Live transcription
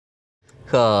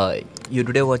Hi, you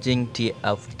today watching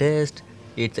TF test.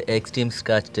 It's a extreme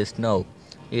scratch test now.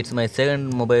 It's my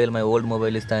second mobile. My old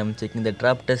mobile is I'm checking the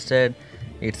trap tested.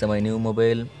 It's my new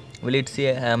mobile. Will it see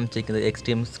I'm checking the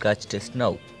extreme scratch test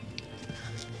now?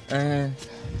 And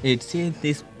it sees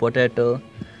this potato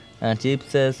and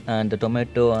chips and the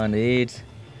tomato and it's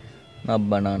a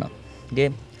banana.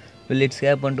 Okay, will it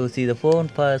happen to see the phone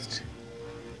first?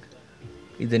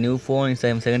 It's the new phone. It's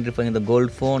I'm secondary the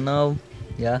gold phone now.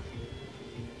 Yeah,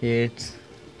 it's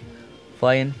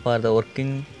fine for the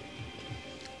working.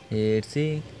 It's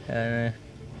see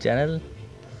channel.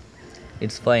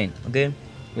 It's fine. Okay,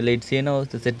 let's see now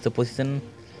to set the position.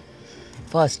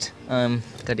 First, I'm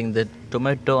cutting the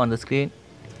tomato on the screen.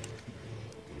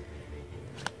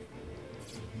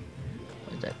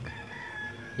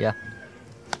 Yeah,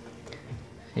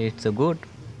 it's a good.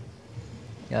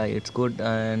 Yeah, it's good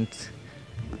and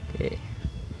okay.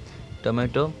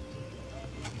 Tomato.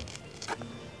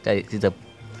 This is a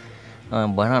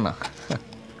banana.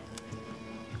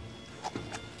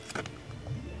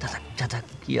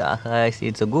 Yeah, guys,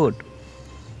 it's a good.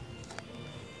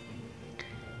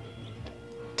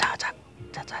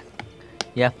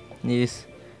 Yeah, this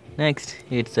next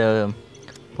it's a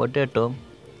potato.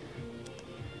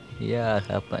 Yeah,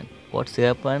 happen. What's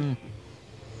happen?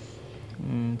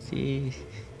 See.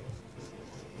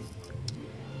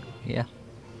 Yeah.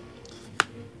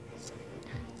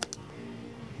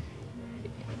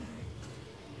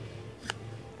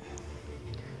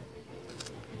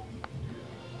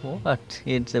 What?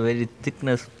 It's a very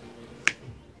thickness.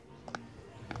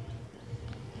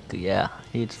 Yeah,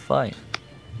 it's fine.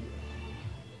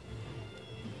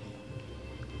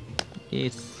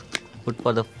 It's good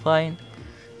for the fine,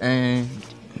 and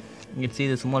you see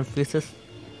the small pieces.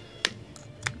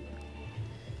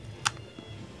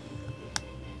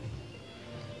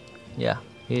 Yeah,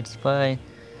 it's fine.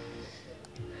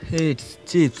 It's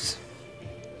chips.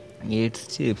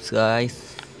 It's chips,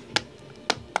 guys.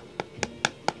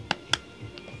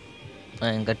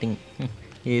 I'm cutting.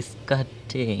 He's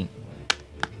cutting.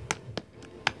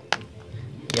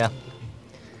 Yeah,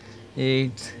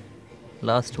 it's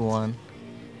last one.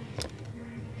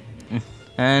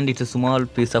 And it's a small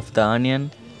piece of the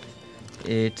onion.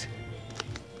 It's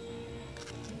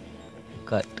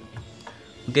cut.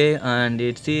 Okay, and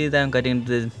it sees I'm cutting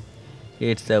the.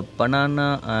 It's a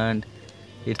banana and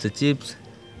it's a chips,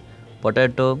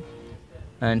 potato,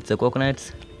 and it's a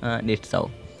coconuts, and it's how.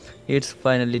 It's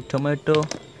finally tomato.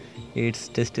 Its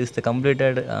test is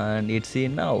completed and it's see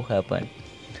now happen.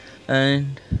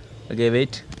 And okay,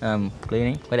 wait, I'm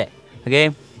cleaning.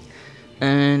 Okay,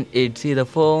 and it see the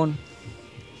phone.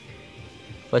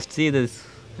 First see this.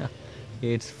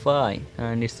 It's fine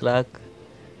and it's lock.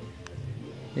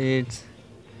 It's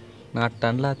not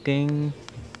unlocking.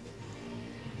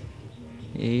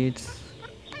 It's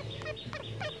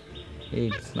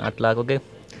not lock. Okay,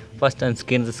 first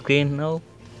unscreen the screen now.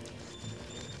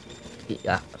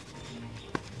 Yeah.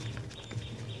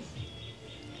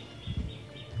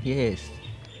 Yes,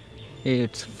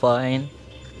 it's fine.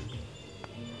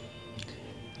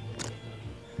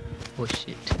 Oh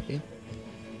shit. Okay.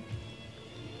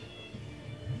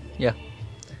 Yeah,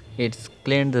 it's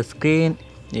cleaned the screen.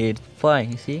 It's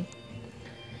fine. See,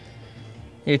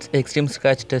 it's extreme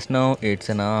scratch test now. It's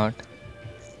an art.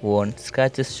 One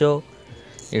scratches show.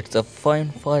 It's a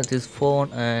fine for this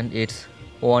phone, and its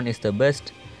one is the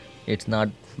best. It's not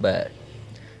bad.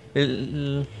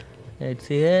 Let's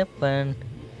see happen.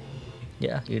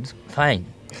 Yeah, it's fine.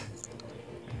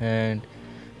 And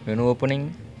menu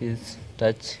opening is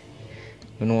touch.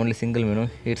 Menu only single menu.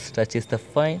 Its touch is the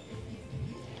fine.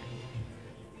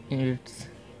 It's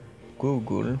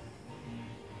Google.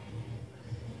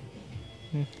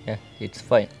 Yeah, it's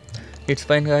fine. It's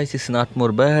fine, guys. It's not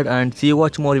more bad. And see,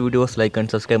 watch more videos, like and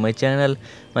subscribe my channel.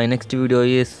 My next video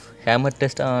is hammer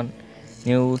test on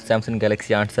new Samsung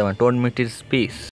Galaxy On7. Don't miss it. Peace.